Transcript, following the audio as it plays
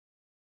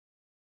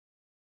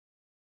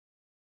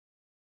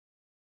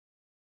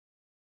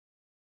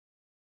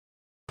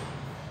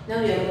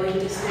Now we are going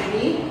to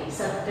study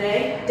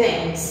subtract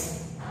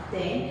tens.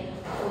 Then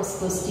first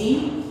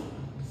question,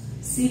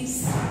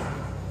 6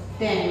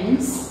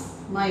 tens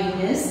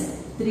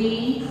minus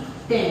 3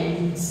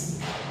 tens.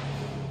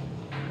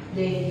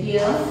 Then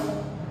here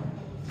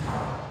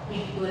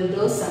equal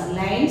to some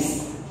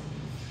lines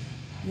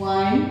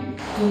 1,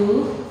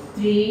 2,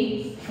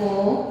 3,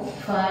 4,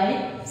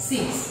 5,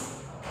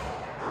 6.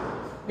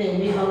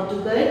 Then we have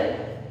to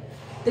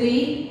cut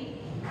 3,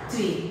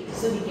 3.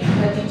 So we can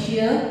cut it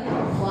here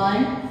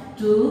 1,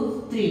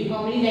 2, 3.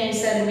 How many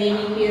lines are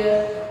remaining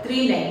here?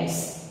 3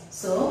 lines.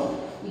 So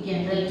we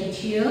can write it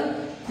here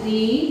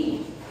 3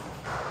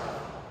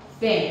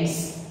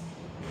 tens.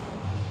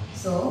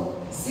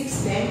 So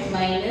 6 tens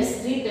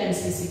minus 3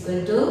 tens is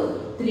equal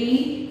to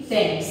 3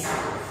 tens.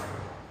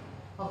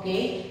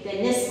 Okay, the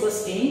next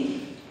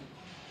question.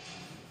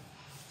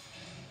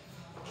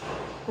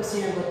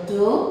 Question number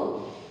 2.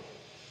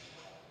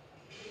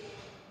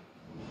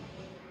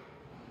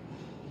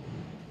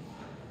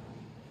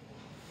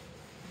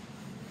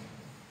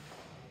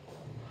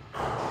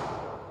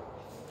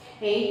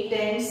 Eight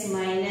tens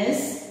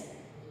minus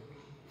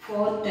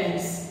 4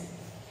 tens.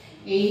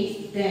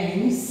 8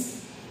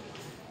 tens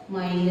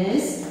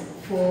minus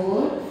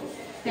 4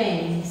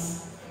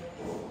 tens.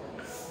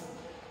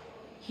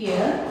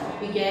 Here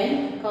we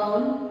can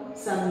count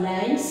some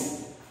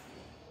lines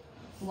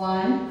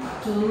 1,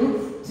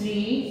 2,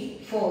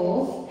 3,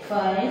 4,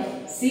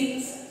 5,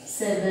 6,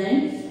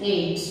 7,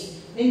 8.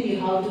 Then we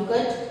have to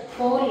cut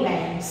 4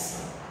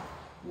 lines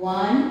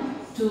 1,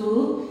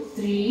 2,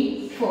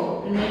 3,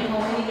 4. Remaining how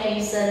many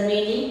lines are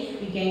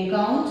remaining? We can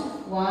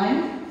count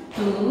 1,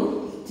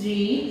 2,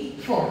 3,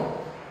 4.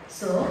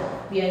 So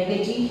we are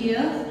getting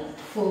here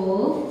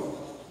 4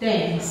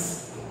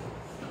 tens.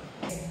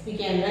 We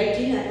can write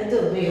in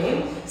another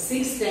way.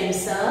 6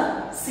 tens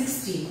are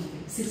 60.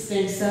 6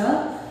 tens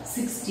are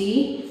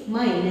 60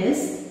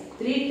 minus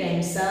 3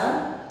 tens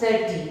are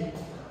 30.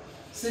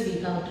 So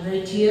we have to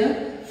write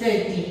here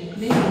 30.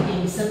 Then we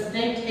can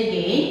subtract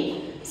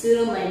again.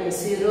 0 minus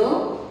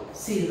 0,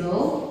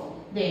 0.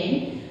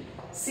 Then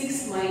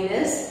 6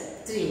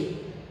 minus 3.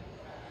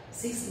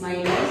 6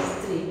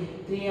 minus 3.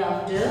 3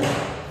 after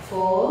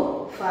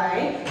 4,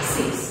 5,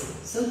 6.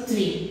 So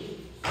 3.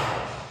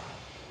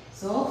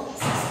 So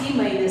 60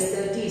 minus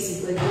 30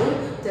 is equal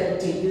to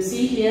 30. You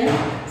see here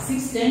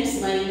 6 tens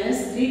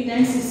minus 3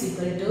 tens is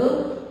equal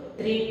to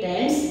 3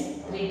 tens.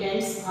 3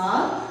 tens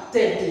are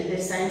 30.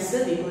 That's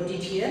answer. We got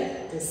it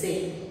here the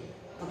same.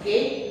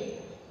 Okay.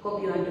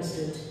 Hope you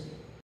understood.